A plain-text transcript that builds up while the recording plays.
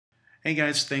Hey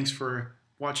guys, thanks for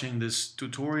watching this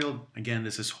tutorial. Again,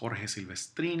 this is Jorge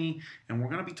Silvestrini, and we're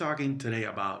going to be talking today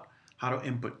about how to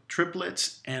input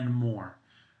triplets and more.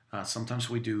 Sometimes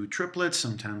we do triplets,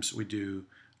 sometimes we do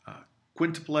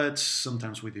quintuplets,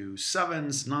 sometimes we do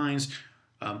sevens, nines.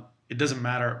 It doesn't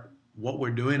matter what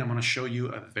we're doing. I'm going to show you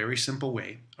a very simple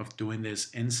way of doing this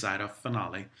inside of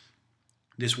Finale.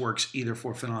 This works either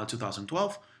for Finale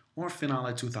 2012 or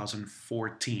Finale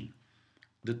 2014.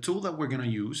 The tool that we're going to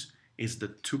use is the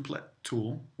tuplet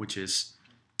tool, which is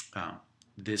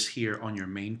this here on your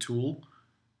main tool.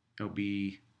 It'll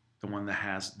be the one that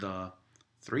has the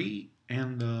 3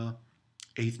 and the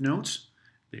 8th notes.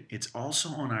 It's also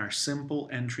on our simple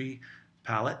entry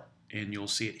palette, and you'll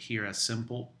see it here as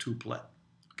simple tuplet.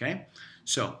 Okay,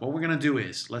 so what we're going to do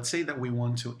is, let's say that we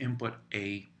want to input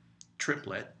a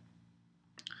triplet,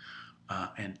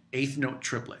 an 8th note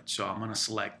triplet. So I'm going to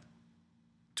select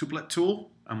tuplet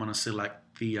tool. I'm going to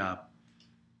select the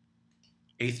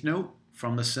 8th note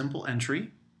from the simple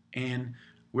entry, and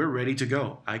we're ready to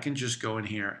go. I can just go in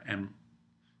here and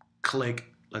click,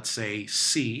 let's say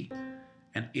C,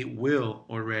 and it will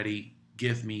already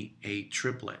give me a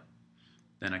triplet.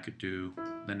 Then I could do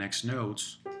the next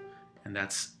notes, and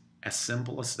that's as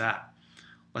simple as that.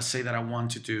 Let's say that I want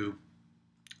to do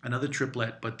another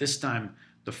triplet, but this time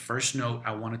the first note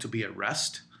I want it to be at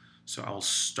rest. So I'll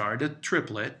start a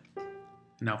triplet,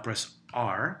 and I'll press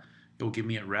R. It will give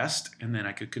me a rest, and then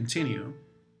I could continue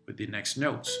with the next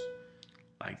notes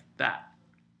like that.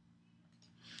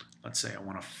 Let's say I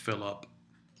want to fill up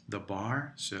the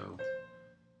bar, so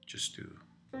just do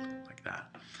like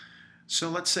that. So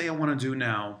let's say I want to do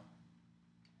now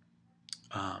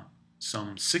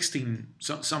some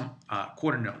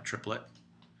quarter note triplet.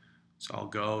 So I'll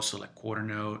go select quarter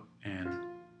note, and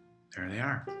there they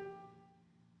are.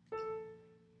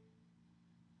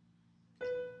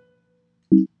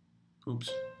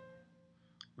 Oops,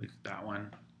 leave that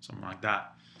one, something like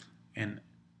that. And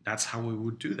that's how we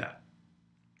would do that.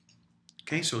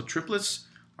 Okay, so triplets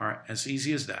are as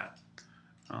easy as that.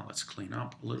 Let's clean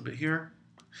up a little bit here.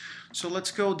 So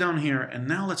let's go down here, and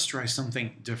now let's try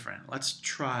something different. Let's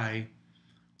try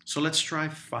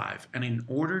 5. And in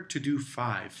order to do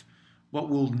 5, what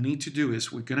we'll need to do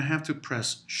is we're gonna have to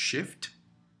press Shift,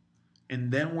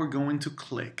 and then we're going to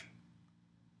click.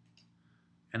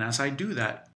 And as I do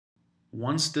that,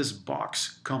 once this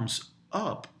box comes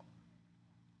up,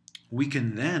 we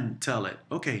can then tell it,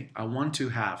 okay, I want to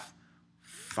have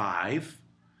 5.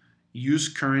 Use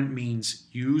current means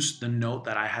use the note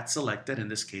that I had selected. In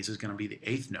this case, it's going to be the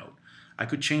 8th note. I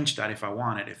could change that if I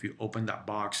wanted. If you open that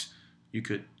box, you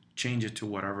could change it to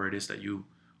whatever it is that you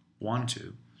want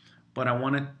to. But I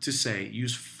wanted to say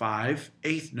use 5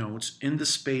 8th notes in the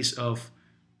space of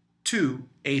 2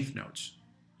 8th notes.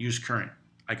 Use current.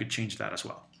 I could change that as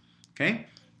well. Okay,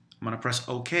 I'm going to press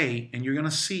OK, and you're going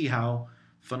to see how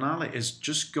Finale is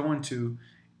just going to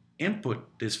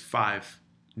input these 5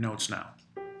 notes now.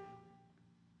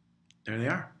 There they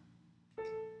are.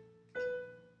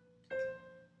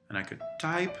 And I could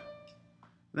type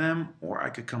them, or I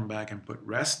could come back and put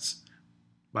rests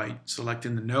by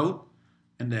selecting the note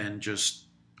and then just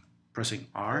pressing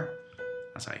R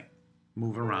as I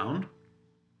move around.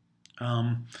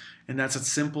 And that's as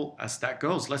simple as that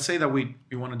goes. Let's say that we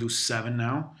want to do 7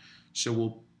 now. So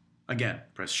we'll, again,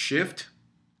 press Shift,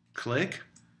 click,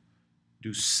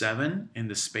 do 7 in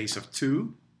the space of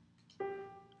 2,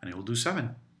 and it will do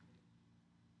 7.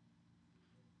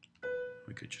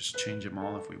 We could just change them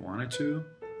all if we wanted to.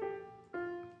 Don't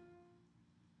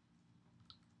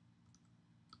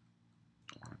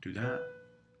want to do that.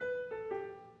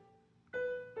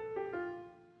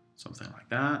 Something like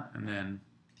that, and then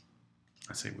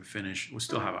let's say we finish. We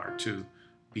still have our 2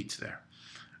 beats there.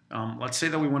 Let's say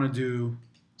that we want to do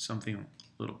something a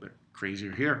little bit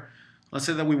crazier here. Let's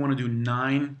say that we want to do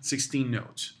 9 16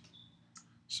 notes.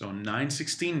 So 9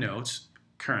 16 notes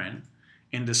current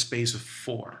in the space of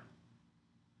 4.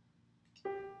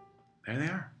 There they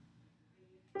are.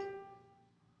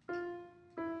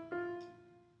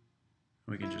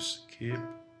 We can just keep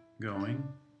going.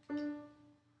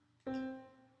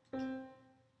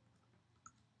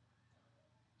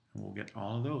 And we'll get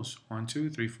all of those. 1, 2,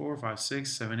 3, 4, 5,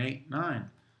 6, 7, 8, 9.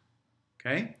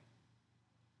 Okay?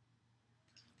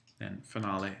 Then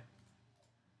Finale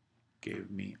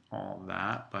gave me all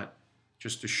that, but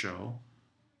just to show,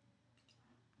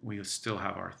 we still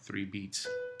have our 3 beats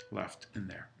left in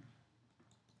there,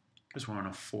 because we're on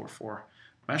a 4/4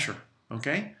 measure.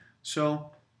 Okay?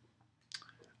 So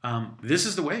this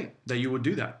is the way that you would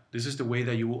do that. This is the way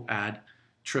that you will add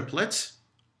triplets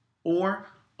or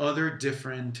other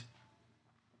different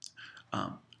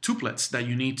tuplets that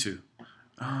you need to.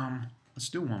 Let's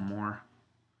do one more,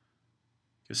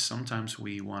 because sometimes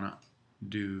we want to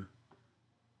do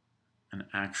an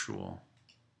actual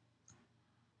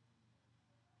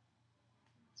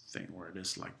thing where it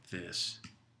is like this.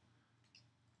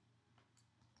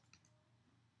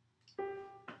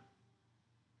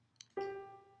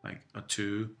 Like a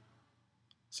 2.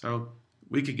 So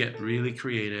we could get really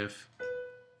creative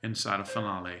inside of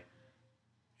Finale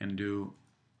and do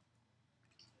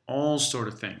all sort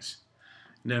of things.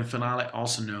 And then Finale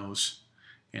also knows,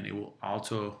 and it will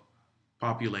auto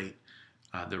populate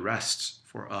the rests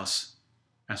for us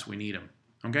as we need them.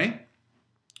 Okay?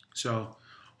 So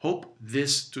hope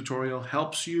this tutorial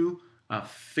helps you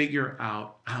figure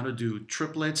out how to do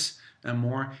triplets and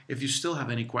more. If you still have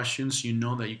any questions, you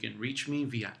know that you can reach me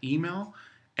via email,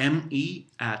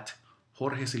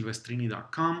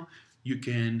 me@jorgesilvestrini.com. You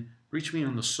can reach me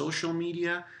on the social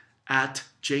media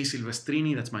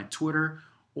 @jsilvestrini, that's my Twitter,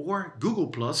 or Google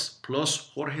plus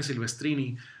Jorge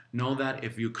Silvestrini. Know that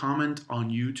if you comment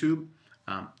on YouTube,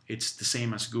 it's the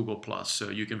same as Google plus, so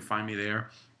you can find me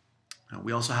there.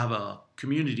 We also have a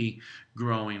community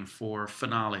growing for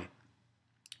Finale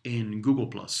in Google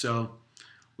plus. So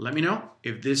let me know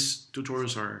if these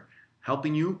tutorials are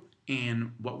helping you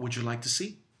and what would you like to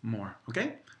see more.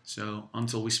 Okay, so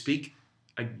until we speak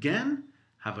again,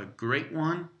 have a great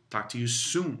one. Talk to you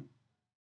soon.